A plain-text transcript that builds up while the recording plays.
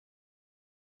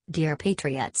Dear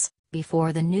Patriots,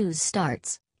 before the news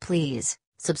starts, please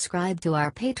subscribe to our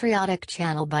patriotic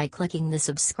channel by clicking the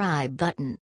subscribe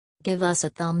button. Give us a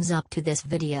thumbs up to this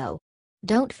video.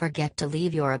 Don't forget to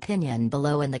leave your opinion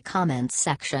below in the comments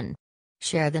section.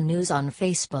 Share the news on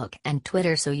Facebook and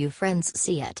Twitter so your friends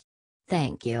see it.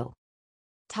 Thank you.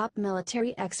 Top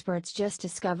military experts just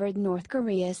discovered North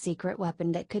Korea's secret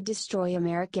weapon that could destroy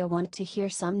America. Want to hear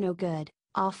some no good,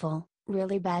 awful,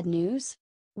 really bad news?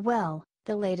 Well,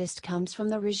 the latest comes from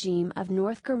the regime of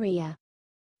North Korea.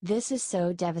 This is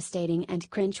so devastating and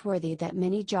cringe-worthy that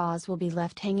many jaws will be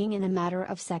left hanging in a matter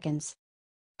of seconds.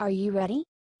 Are you ready?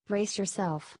 Brace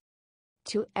yourself.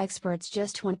 Two experts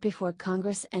just went before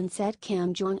Congress and said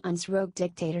Kim Jong-un's rogue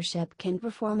dictatorship can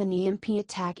perform an EMP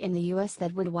attack in the US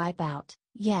that would wipe out,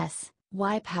 yes,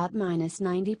 wipe out minus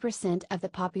 90% of the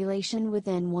population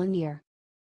within 1 year.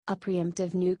 A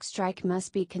preemptive nuke strike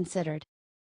must be considered.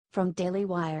 From Daily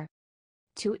Wire.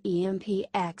 Two EMP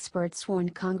experts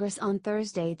warned Congress on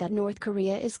Thursday that North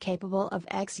Korea is capable of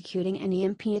executing an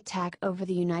EMP attack over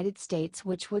the United States,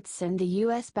 which would send the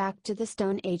US back to the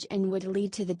Stone Age and would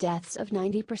lead to the deaths of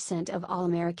 90% of all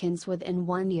Americans within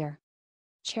 1 year.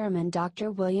 Chairman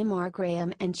Dr. William R.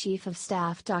 Graham and Chief of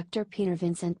Staff Dr. Peter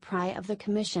Vincent Pry of the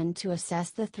Commission to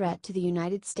Assess the Threat to the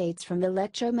United States from the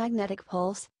Electromagnetic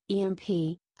Pulse,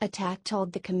 EMP, attack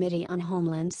told the Committee on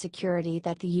Homeland Security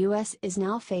that the U.S. is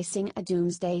now facing a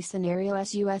doomsday scenario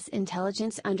as U.S.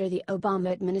 intelligence under the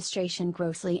Obama administration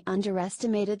grossly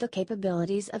underestimated the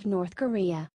capabilities of North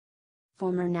Korea.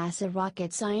 Former NASA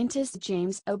rocket scientist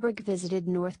James Oberg visited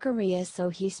North Korea's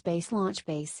Sohae space launch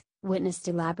base, witnessed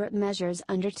elaborate measures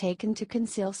undertaken to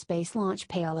conceal space launch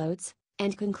payloads,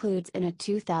 and concludes in a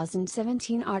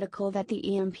 2017 article that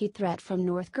the EMP threat from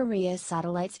North Korea's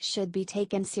satellites should be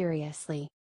taken seriously.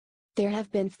 There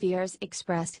have been fears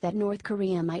expressed that North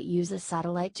Korea might use a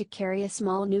satellite to carry a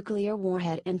small nuclear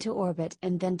warhead into orbit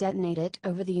and then detonate it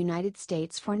over the United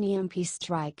States for an EMP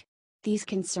strike. These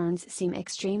concerns seem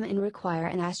extreme and require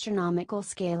an astronomical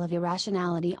scale of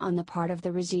irrationality on the part of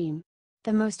the regime.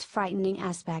 The most frightening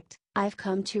aspect, I've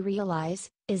come to realize,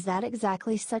 is that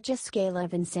exactly such a scale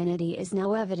of insanity is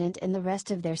now evident in the rest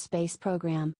of their space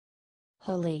program.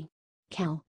 Holy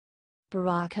cow!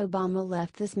 Barack Obama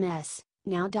left this mess.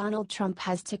 Now Donald Trump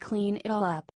has to clean it all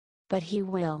up. But he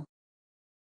will.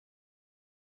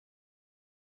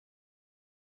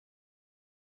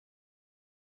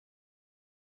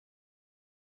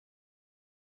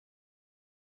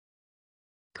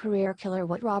 Career killer: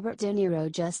 what Robert De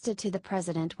Niro just did to the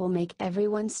president will make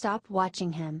everyone stop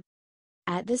watching him.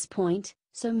 At this point,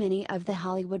 so many of the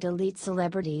Hollywood elite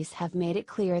celebrities have made it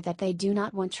clear that they do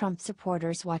not want Trump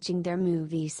supporters watching their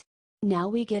movies. Now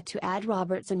we get to add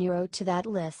Robert De Niro to that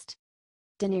list.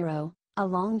 De Niro, a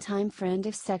longtime friend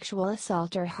of sexual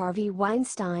assaulter Harvey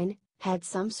Weinstein, had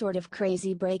some sort of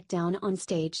crazy breakdown on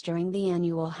stage during the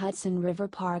annual Hudson River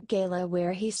Park Gala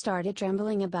where he started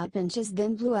trembling about benches,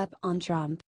 then blew up on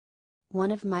Trump. One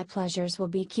of my pleasures will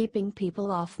be keeping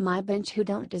people off my bench who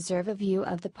don't deserve a view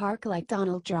of the park like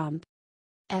Donald Trump.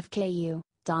 FKU,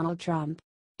 Donald Trump.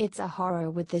 It's a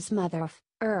horror with this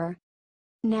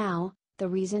Now, the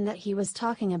reason that he was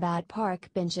talking about park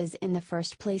benches in the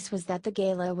first place was that the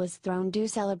gala was thrown to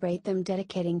celebrate them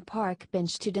dedicating park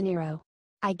bench to De Niro.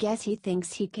 I guess he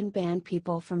thinks he can ban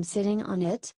people from sitting on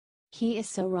it? He is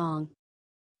so wrong.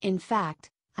 In fact,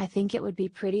 I think it would be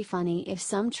pretty funny if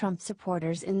some Trump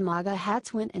supporters in MAGA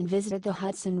hats went and visited the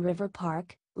Hudson River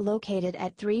Park, located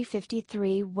at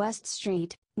 353 West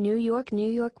Street, New York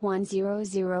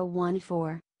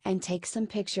 10014, and take some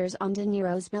pictures on De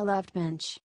Niro's beloved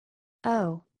bench.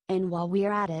 Oh, and while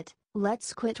we're at it,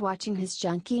 let's quit watching his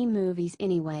junky movies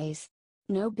anyways.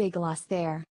 No big loss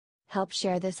there. Help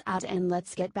share this out and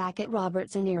let's get back at Robert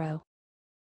De Niro.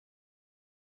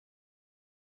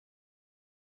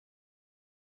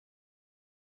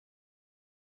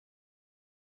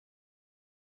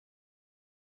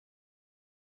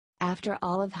 After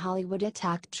all of Hollywood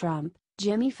attacked Trump,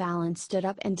 Jimmy Fallon stood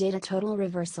up and did a total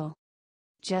reversal.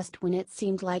 Just when it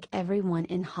seemed like everyone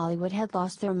in Hollywood had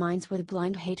lost their minds with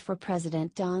blind hate for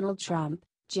President Donald Trump,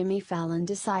 Jimmy Fallon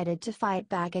decided to fight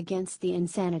back against the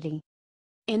insanity.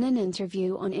 In an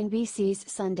interview on NBC's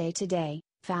Sunday Today,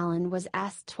 Fallon was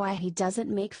asked why he doesn't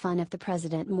make fun of the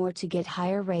president more to get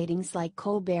higher ratings like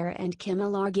Colbert and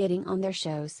Kimmel are getting on their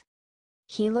shows.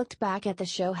 He looked back at the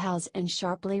show house and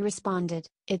sharply responded,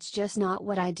 "It's just not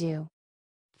what I do."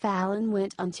 Fallon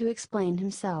went on to explain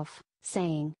himself,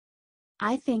 saying,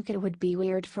 "I think it would be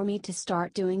weird for me to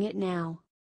start doing it now.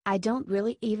 I don't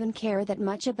really even care that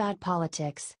much about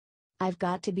politics. I've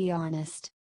got to be honest.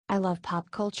 I love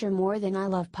pop culture more than I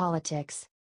love politics.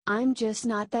 I'm just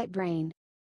not that brain.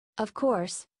 Of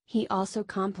course, he also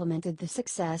complimented the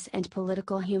success and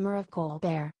political humor of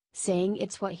Colbert, saying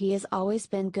it's what he has always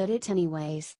been good at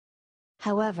anyways.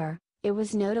 However, it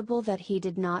was notable that he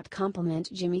did not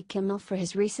compliment Jimmy Kimmel for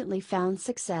his recently found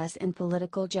success in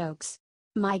political jokes.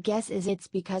 My guess is it's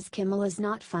because Kimmel is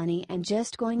not funny and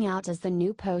just going out as the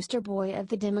new poster boy of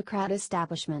the Democrat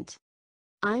establishment.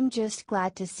 I'm just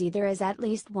glad to see there is at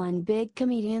least one big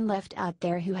comedian left out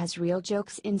there who has real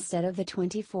jokes instead of the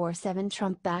 24/7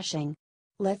 Trump bashing.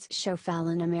 Let's show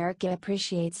Fallon America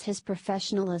appreciates his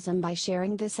professionalism by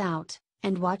sharing this out,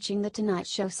 and watching The Tonight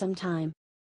Show sometime.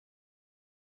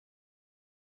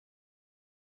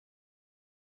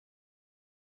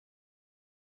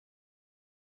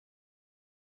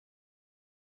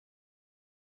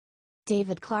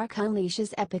 David Clark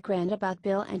unleashes epic rant about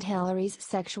Bill and Hillary's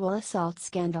sexual assault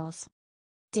scandals.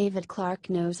 David Clark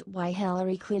knows why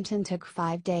Hillary Clinton took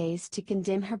 5 days to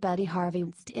condemn her buddy Harvey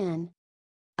Weinstein.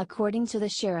 According to the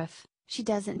sheriff, she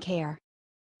doesn't care.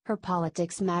 Her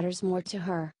politics matters more to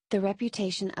her, the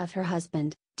reputation of her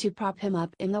husband, to prop him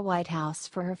up in the White House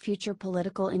for her future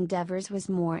political endeavors was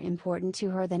more important to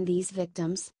her than these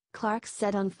victims, Clark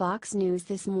said on Fox News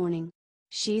this morning.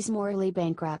 She's morally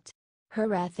bankrupt.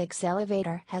 Her ethics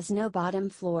elevator has no bottom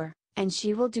floor, and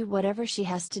she will do whatever she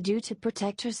has to do to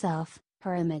protect herself,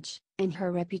 her image, and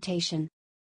her reputation.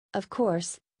 Of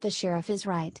course, the sheriff is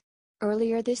right.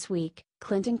 Earlier this week,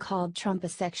 Clinton called Trump a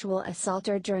sexual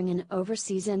assaulter during an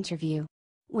overseas interview.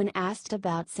 When asked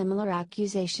about similar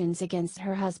accusations against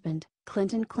her husband,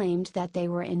 Clinton claimed that they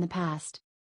were in the past.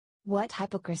 What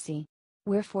hypocrisy!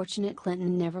 We're fortunate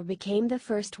Clinton never became the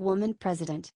first woman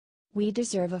president. We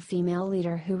deserve a female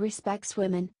leader who respects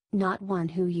women, not one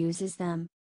who uses them.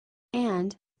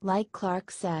 And, like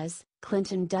Clark says,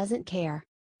 Clinton doesn't care.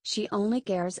 She only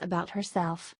cares about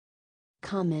herself.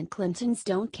 Comment Clintons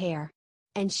don't care.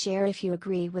 And share if you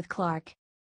agree with Clark.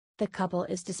 The couple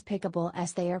is despicable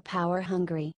as they are power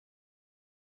hungry.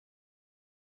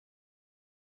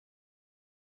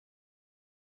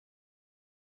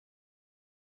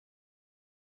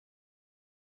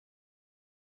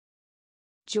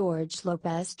 George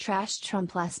Lopez trashed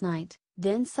Trump last night,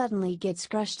 then suddenly gets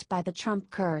crushed by the Trump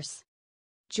curse.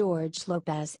 George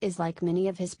Lopez is like many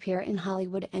of his peers in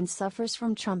Hollywood and suffers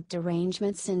from Trump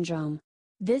derangement syndrome.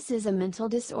 This is a mental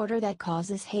disorder that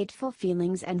causes hateful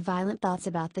feelings and violent thoughts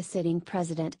about the sitting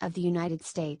President of the United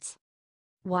States.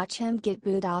 Watch him get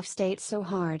booed off stage so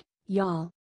hard, y'all.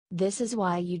 This is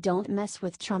why you don't mess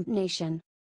with Trump Nation.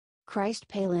 Christ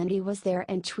Palandy was there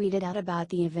and tweeted out about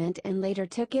the event and later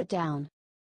took it down.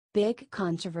 Big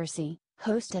controversy,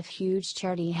 host of huge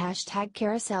charity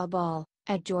 #carousel ball,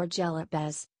 at George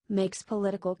Lopez, makes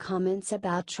political comments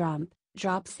about Trump,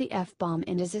 drops the F-bomb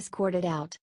and is escorted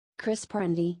out. Chris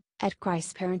Parenty, at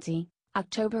Chris Parenty,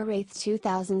 October 8,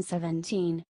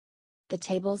 2017. The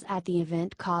tables at the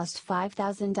event cost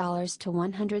 $5,000 to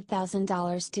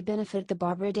 $100,000 to benefit the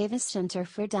Barbara Davis Center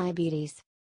for Diabetes.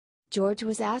 George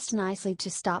was asked nicely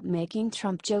to stop making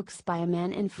Trump jokes by a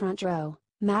man in front row,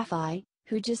 Maffei,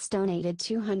 who just donated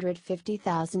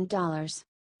 $250,000.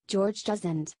 George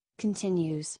doesn't,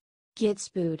 continues. Gets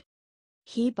booed.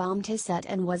 He bombed his set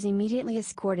and was immediately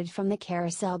escorted from the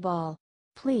carousel ball.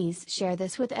 Please share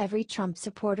this with every Trump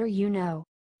supporter you know.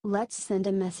 Let's send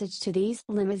a message to these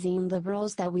limousine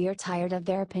liberals that we are tired of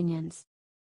their opinions.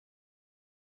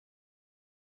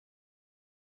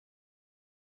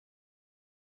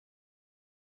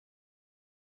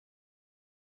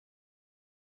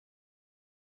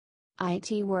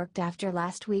 IT worked after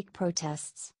last week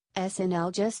protests.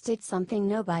 SNL just did something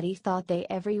nobody thought they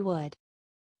ever would.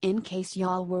 In case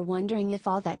y'all were wondering if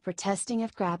all that protesting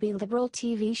of crappy liberal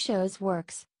TV shows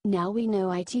works, now we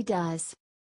know IT does.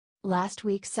 Last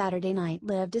week Saturday Night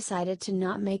Live decided to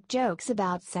not make jokes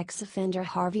about sex offender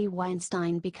Harvey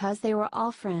Weinstein because they were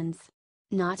all friends.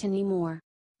 Not anymore.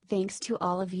 Thanks to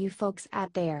all of you folks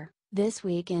out there, this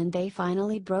weekend they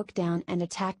finally broke down and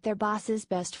attacked their boss's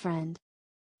best friend.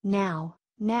 Now,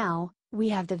 we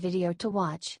have the video to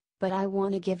watch, but I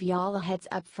wanna give y'all a heads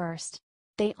up first.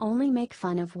 They only make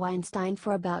fun of Weinstein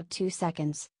for about 2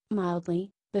 seconds, mildly,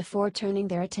 before turning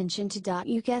their attention to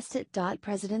you guessed it,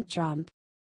 President Trump.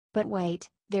 But wait,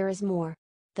 there is more.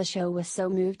 The show was so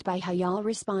moved by how y'all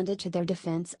responded to their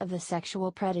defense of the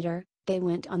sexual predator, they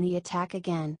went on the attack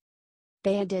again.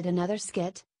 They did another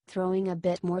skit, throwing a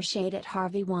bit more shade at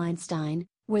Harvey Weinstein,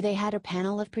 where they had a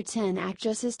panel of pretend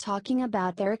actresses talking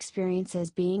about their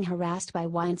experiences being harassed by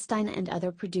Weinstein and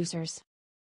other producers.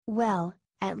 Well,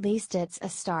 at least it's a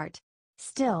start.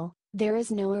 Still, there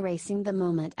is no erasing the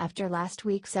moment after last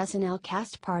week's SNL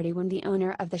cast party when the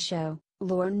owner of the show,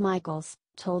 Lorne Michaels,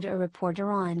 told a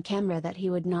reporter on camera that he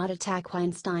would not attack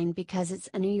Weinstein because it's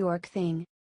a New York thing.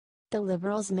 The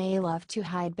liberals may love to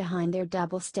hide behind their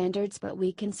double standards, but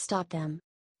we can stop them.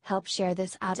 Help share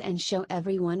this out and show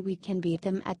everyone we can beat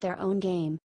them at their own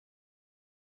game.